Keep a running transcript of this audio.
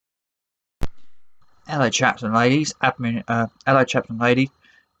Hello chaps and ladies, hello chaps and ladies,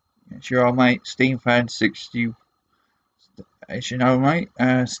 it's your old mate Steamfan60, as you know mate,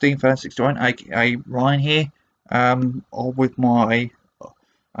 Steamfan61 aka Ryan here, all with my,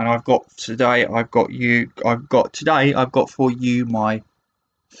 and I've got for you my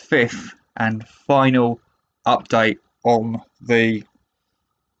fifth and final update on the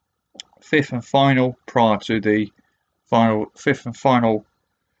fifth and final prior to the final fifth and final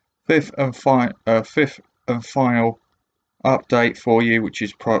update for you, which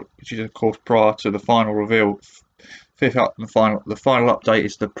is of course prior to the final reveal. The final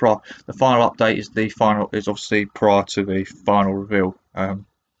update is obviously prior to the final reveal.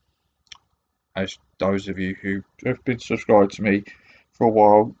 As those of you who have been subscribed to me for a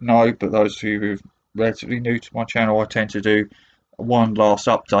while know, but those of you who are relatively new to my channel, I tend to do one last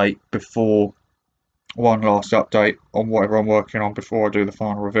update on whatever I'm working on before I do the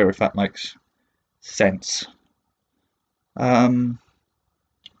final reveal, if that makes sense. But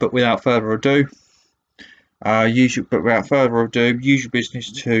without further ado, usual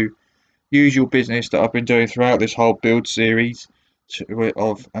business that I've been doing throughout this whole build series,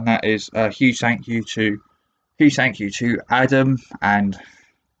 and that is a huge thank you to Adam and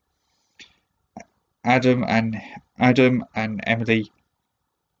Emily,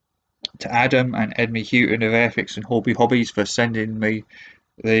 to Adam and Edmy Houghton of Airfix and Hobbies for sending me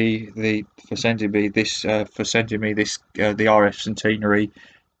the RF Centenary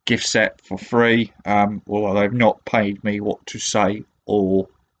gift set for free, although they've not paid me what to say or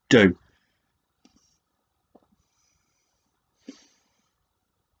do.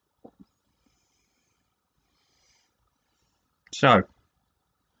 So,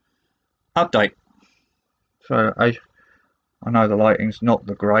 update. So I know the lighting's not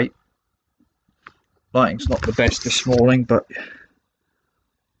the best this morning, but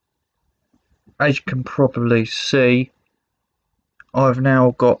as you can probably see, I've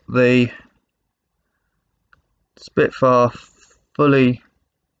now got the Spitfire fully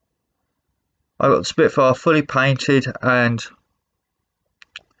painted, and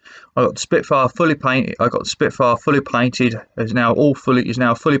I got the Spitfire fully painted. Is now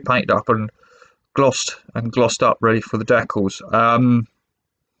fully painted up and glossed up, ready for the decals.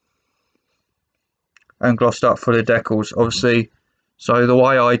 Obviously. So the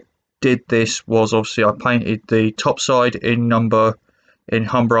way I did this was, obviously, I painted the top side in Humber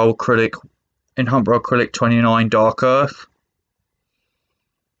acrylic 29 dark earth.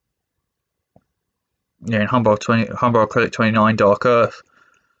 Yeah, in Humber acrylic 29 dark earth.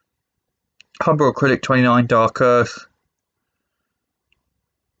 Humber acrylic 29 dark earth.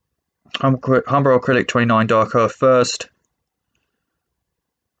 Humber acrylic 29 dark earth first,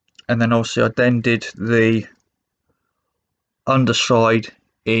 and then obviously I then did the underside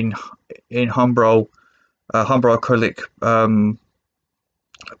in Humber acrylic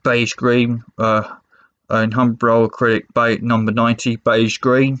beige green, and Humber acrylic number 90 beige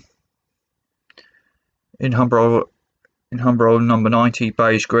green. In Humber number 90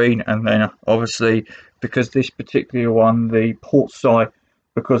 beige green, and then obviously, because this particular one, the port side,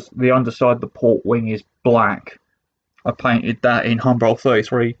 because the underside of the port wing is black, I painted that in Humber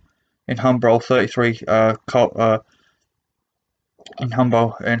 33 acrylic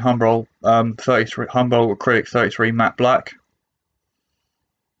 33 matte black.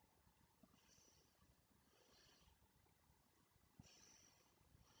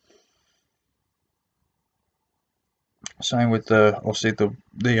 Same with the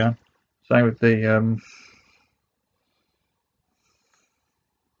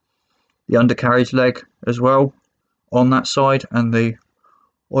undercarriage leg as well on that side, and the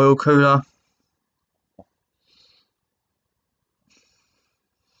oil cooler.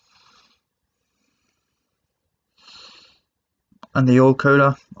 On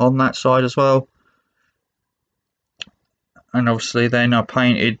that side as well. And obviously then I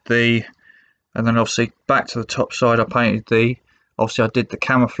painted and then obviously back to the top side, I painted obviously I did the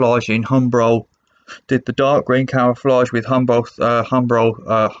camouflage in Humber, did the dark green camouflage with Humber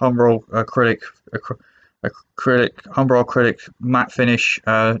acrylic matte finish,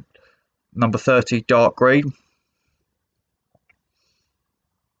 number 30 dark green.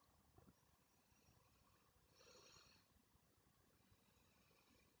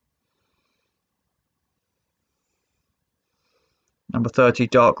 Number 30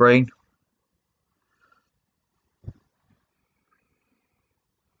 dark green.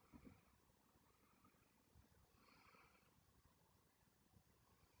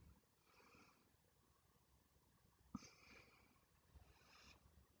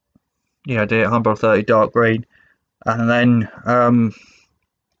 Yeah, I did Humber 30 dark green, and then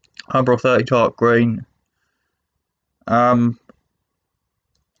Humbrol 30 dark green. And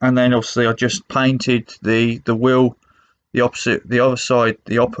then obviously I just painted the wheel, the opposite wheel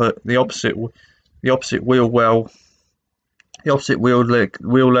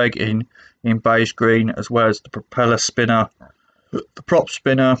leg in beige green, as well as the propeller spinner, the prop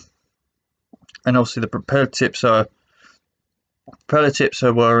spinner, and obviously the propeller tips were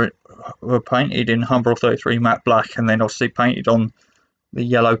painted in Humbrol 33 matte black, and then obviously painted on the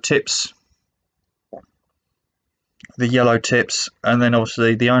yellow tips, and then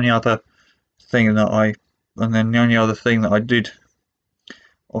obviously the only other thing that I did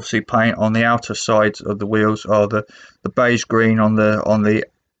obviously paint on the outer sides of the wheels are the beige green on the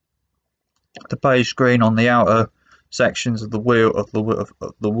beige green on the outer sections of the wheel of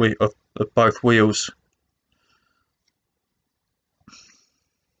both wheels.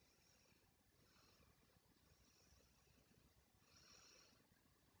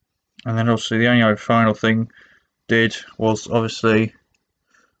 And then obviously the only other final thing did was, obviously,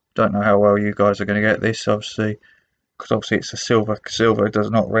 don't know how well you guys are going to get this, obviously, because obviously it's a silver. Silver does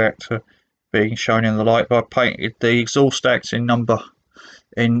not react to being shown in the light. But I painted the exhaust stacks in I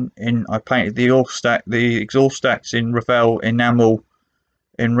painted the exhaust stacks in Revel enamel,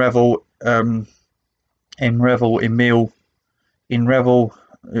 in Revel enamel,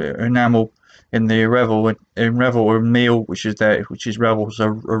 in the Revel Emil, which is Revel's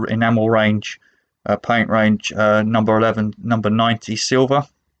enamel range, paint range, number 11, number 90 silver.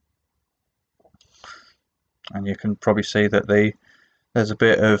 And you can probably see that there's a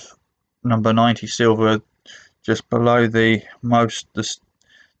bit of number 90 silver just below the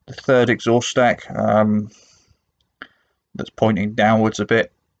third exhaust stack, that's pointing downwards a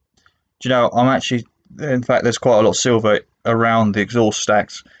bit. Do you know, in fact, there's quite a lot of silver around the exhaust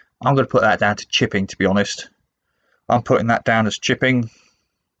stacks. I'm going to put that down to chipping, to be honest. I'm putting that down as chipping.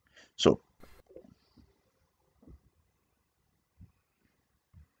 So,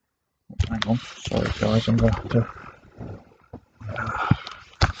 hang on, sorry guys, I'm going to have to...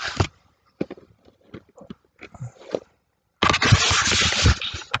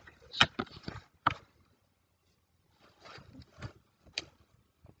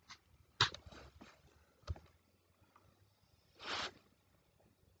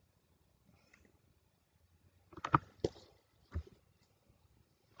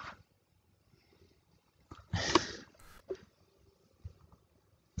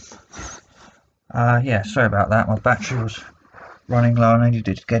 yeah, sorry about that. My battery was running low and I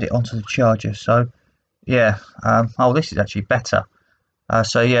needed to get it onto the charger. So, yeah. Oh, this is actually better.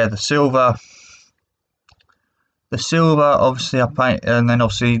 So yeah, the silver. Obviously, I paint, and then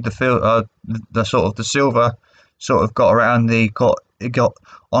obviously the silver sort of got around it got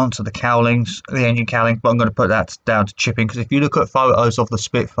onto the cowlings, the engine cowling. But I'm going to put that down to chipping, because if you look at photos of the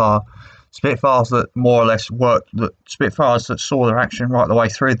Spitfires that more or less worked, Spitfires that saw their action right the way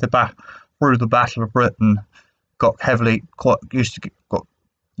through the Battle of Britain, got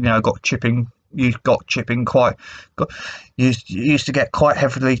chipping. You got chipping quite. Used to get quite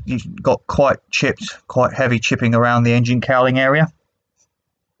heavily. You got quite heavy chipping around the engine cowling area.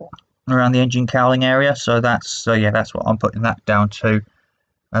 So that's what I'm putting that down to.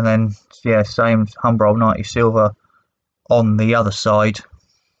 And then yeah, same Humbrol 90 silver on the other side.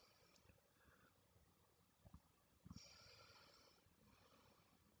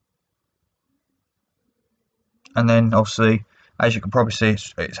 And then obviously, as you can probably see,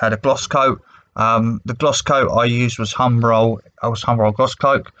 it's had a gloss coat. The gloss coat I used was Humbrol gloss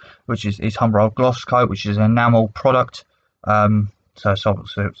coat, which is Humbrol gloss coat, which is an enamel product. So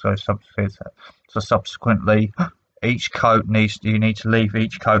subsequently, each coat you need to leave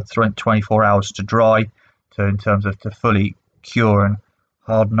each coat 24 hours to dry, in terms of to fully cure and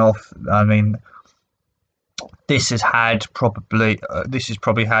harden off. I mean, this has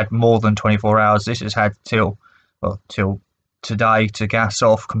probably had more than 24 hours. This has had till today to gas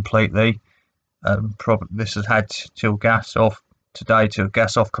off completely. This has had till gas off today to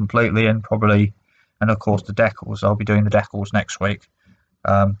gas off completely, and of course the decals. I'll be doing the decals next week,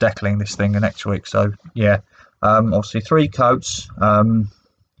 decaling this thing next week. So yeah, obviously three coats,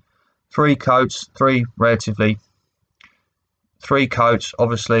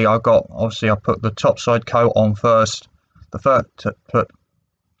 obviously I put the topside coat on first.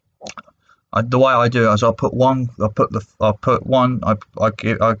 The way I do it is I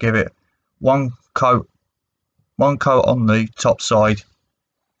give it one coat on the top side,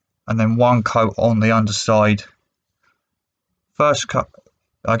 and then one coat on the underside. First coat,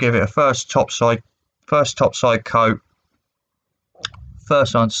 I give it a first topside coat,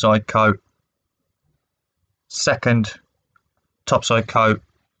 first underside coat, second topside coat,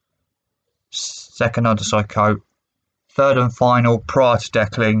 second underside coat, third and final prior to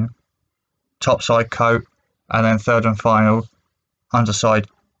decaling, topside coat, and then third and final underside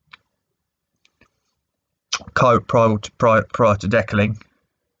coat prior to decaling.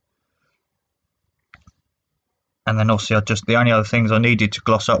 And then obviously the only other things I needed to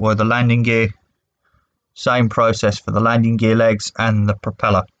gloss up were the landing gear. Same process for the landing gear legs and the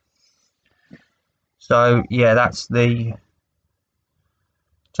propeller. So yeah, that's the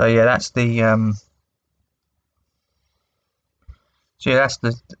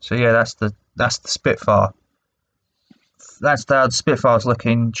Spitfire. That's how the Spitfire's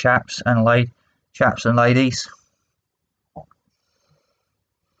looking, chaps and ladies.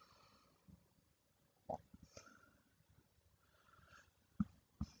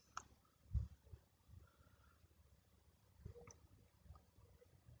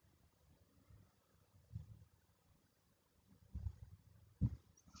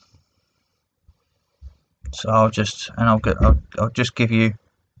 So I'll just give you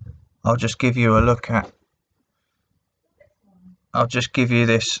a look at. I'll just give you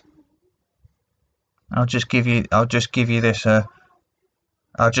this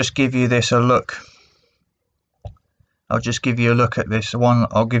a look. I'll just give you a look at this one.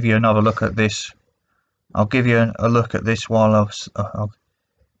 I'll give you another look at this. I'll give you a look at this while I'll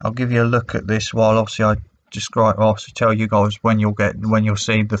give you a look at this while obviously I obviously tell you guys when you'll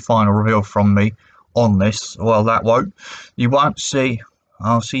see the final reveal from me on this. Well, you won't see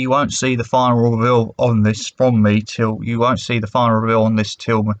the final reveal on this from me till well, you'll see the final reveal on this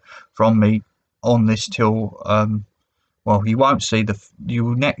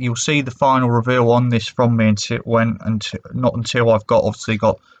from me until I've got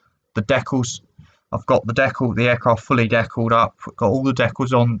the decals. I've got the aircraft fully decaled up, got all the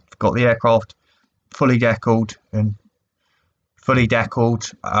decals on, got the aircraft fully decaled,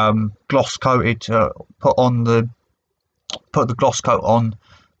 gloss coated, put the gloss coat on,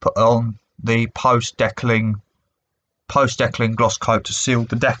 put on the post decaling gloss coat to seal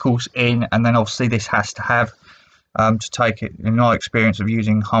the decals in, and then obviously this has to have to take it, in my experience of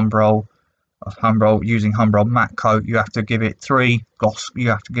using Humbrol matte coat, you have to give it 3 coats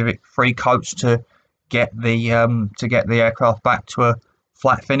to get the aircraft back to a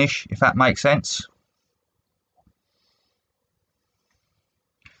flat finish, if that makes sense.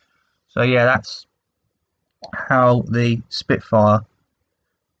 So yeah, that's how the Spitfire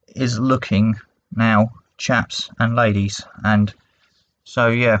is looking now, chaps and ladies. And so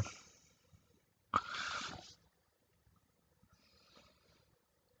yeah,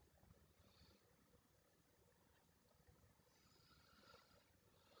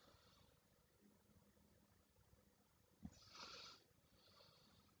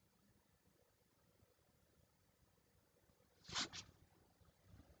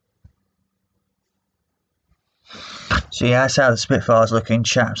 that's how the Spitfire's looking,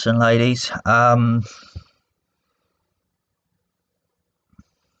 chaps and ladies.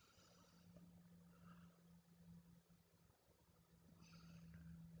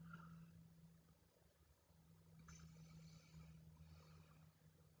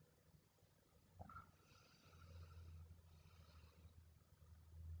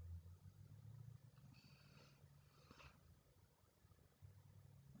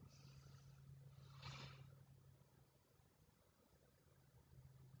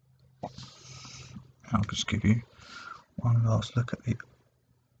 I'll just give you one last look at the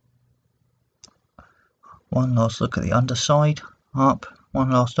underside.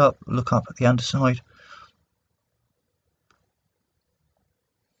 Look up at the underside.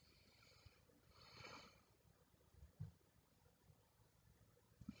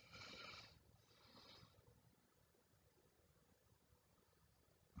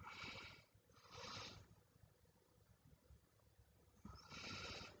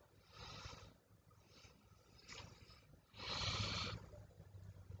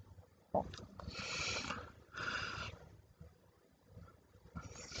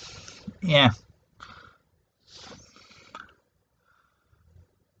 Yeah.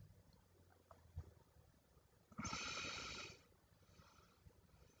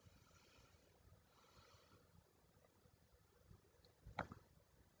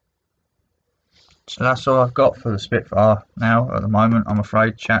 So that's all I've got for the Spitfire now at the moment, I'm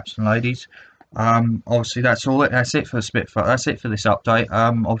afraid, chaps and ladies. Obviously that's it for the Spitfire. That's it for this update.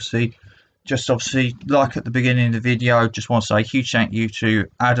 Obviously like at the beginning of the video, just want to say a huge thank you to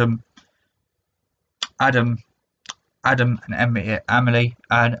Adam and Emily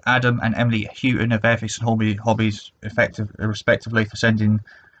Houghton of Airfix and Hobbies respectively for sending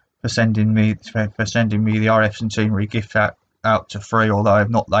me the RF Centenary gift out to free, although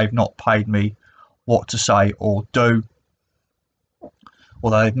they've not paid me what to say or do.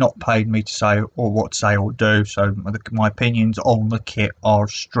 Although they've not paid me to say or what to say or do, so my opinions on the kit are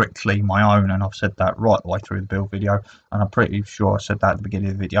strictly my own, and I've said that right the way through the build video, and I'm pretty sure I said that at the beginning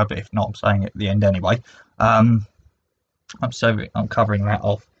of the video, but if not, I'm saying it at the end anyway. I'm covering that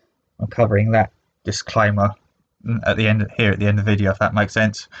off. I'm covering that disclaimer at the end here at the end of the video, if that makes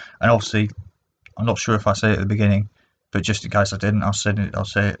sense. And obviously, I'm not sure if I said it at the beginning, but just in case I didn't, I'll say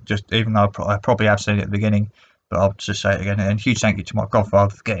it just, even though I probably have said it at the beginning, but I'll just say it again. And huge thank you to my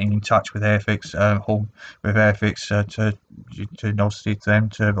godfather for getting in touch with airfix, for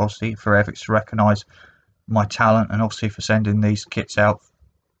airfix to recognise my talent, and obviously for sending these kits out,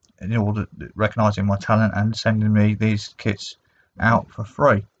 in order recognising my talent and sending me these kits out for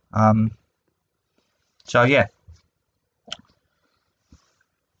free. So yeah,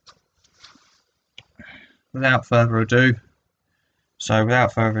 without further ado,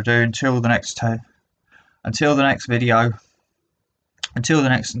 until the next video, until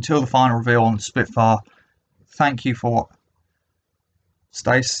the final reveal on the Spitfire, thank you for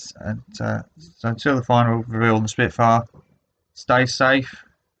until the final reveal on the Spitfire, stay safe,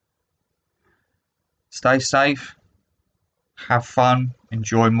 have fun,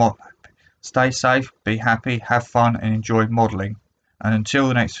 stay safe, be happy, have fun, and enjoy modelling. And until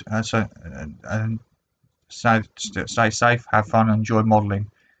the next, stay safe, have fun, and enjoy modelling.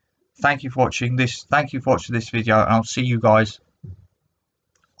 Thank you for watching this. Thank you for watching this video, and I'll see you guys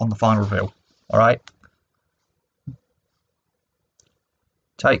on the final reveal. All right.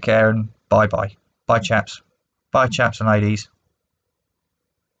 Take care and bye bye. Bye chaps. Bye chaps and ladies.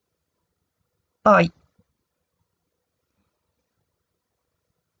 Bye.